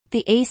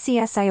The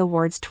ACSI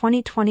Awards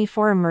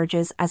 2024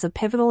 emerges as a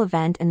pivotal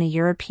event in the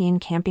European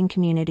camping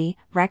community,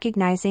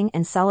 recognizing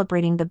and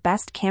celebrating the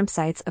best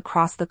campsites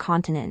across the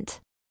continent.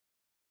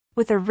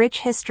 With a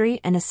rich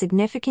history and a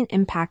significant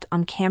impact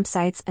on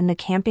campsites and the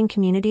camping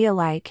community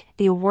alike,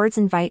 the awards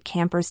invite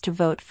campers to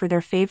vote for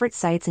their favorite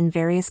sites in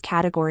various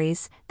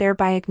categories,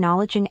 thereby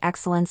acknowledging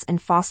excellence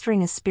and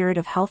fostering a spirit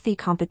of healthy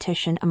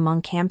competition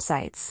among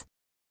campsites.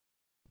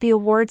 The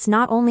awards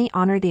not only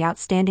honor the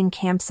outstanding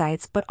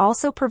campsites but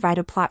also provide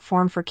a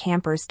platform for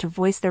campers to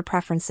voice their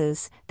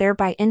preferences,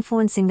 thereby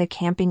influencing the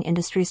camping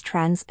industry's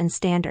trends and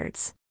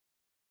standards.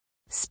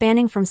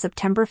 Spanning from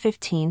September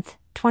 15,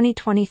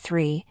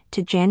 2023,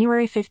 to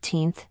January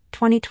 15,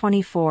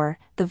 2024,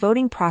 the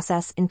voting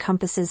process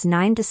encompasses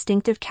 9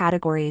 distinctive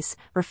categories,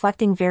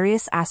 reflecting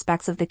various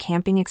aspects of the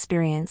camping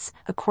experience,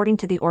 according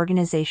to the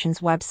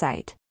organization's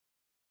website.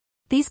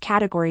 These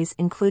categories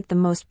include the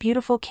most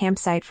beautiful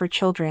campsite for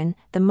children,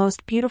 the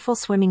most beautiful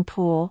swimming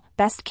pool,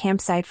 best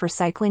campsite for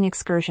cycling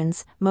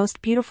excursions,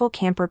 most beautiful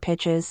camper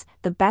pitches,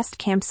 the best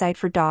campsite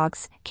for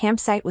dogs,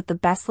 campsite with the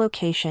best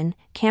location,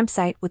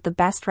 campsite with the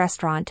best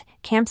restaurant,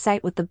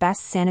 campsite with the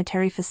best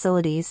sanitary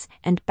facilities,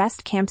 and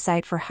best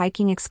campsite for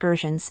hiking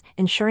excursions,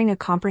 ensuring a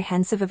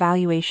comprehensive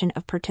evaluation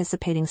of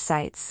participating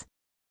sites.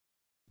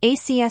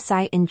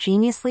 ACSI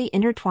ingeniously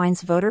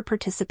intertwines voter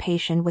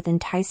participation with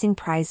enticing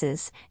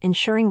prizes,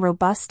 ensuring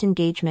robust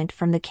engagement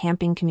from the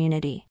camping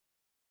community.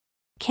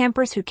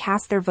 Campers who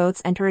cast their votes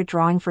enter a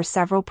drawing for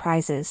several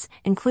prizes,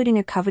 including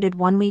a coveted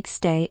one-week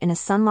stay in a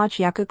Sunlodge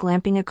Yucca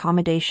glamping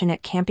accommodation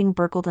at Camping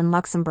Berkelt in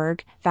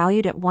Luxembourg,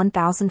 valued at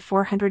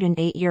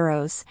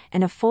 €1,408,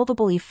 and a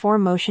foldable E4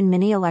 Motion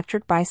mini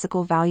electric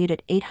bicycle valued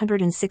at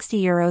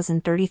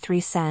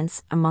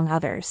 €860.33, among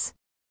others.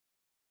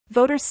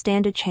 Voters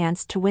stand a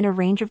chance to win a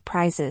range of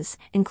prizes,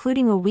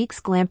 including a week's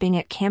glamping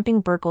at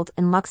Camping Berkelt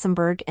in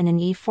Luxembourg and an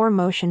E4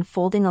 Motion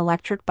folding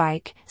electric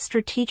bike,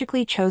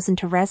 strategically chosen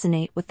to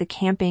resonate with the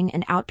camping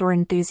and outdoor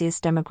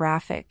enthusiast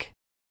demographic.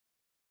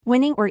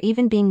 Winning or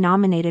even being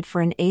nominated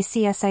for an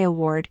ACSI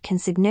award can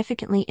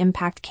significantly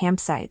impact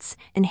campsites,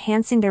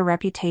 enhancing their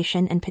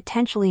reputation and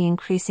potentially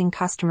increasing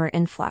customer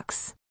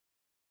influx.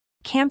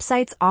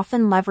 Campsites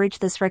often leverage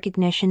this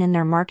recognition in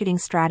their marketing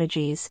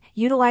strategies,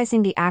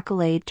 utilizing the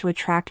accolade to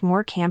attract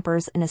more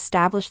campers and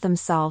establish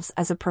themselves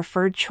as a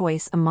preferred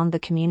choice among the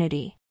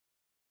community.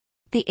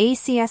 The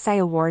ACSI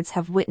Awards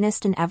have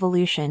witnessed an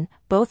evolution,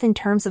 both in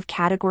terms of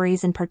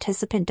categories and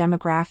participant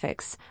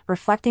demographics,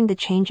 reflecting the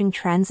changing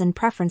trends and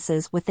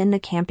preferences within the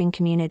camping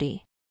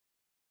community.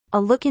 A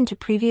look into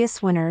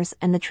previous winners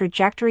and the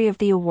trajectory of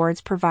the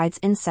awards provides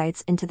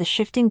insights into the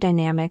shifting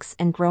dynamics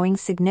and growing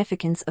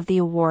significance of the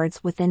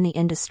awards within the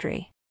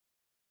industry.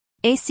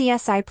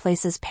 ACSI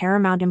places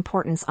paramount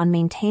importance on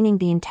maintaining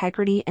the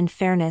integrity and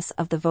fairness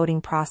of the voting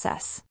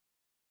process.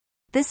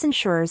 This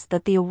ensures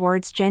that the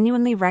awards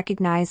genuinely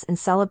recognize and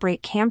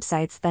celebrate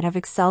campsites that have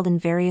excelled in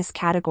various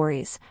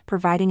categories,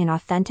 providing an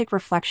authentic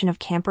reflection of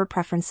camper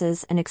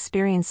preferences and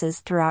experiences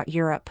throughout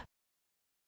Europe.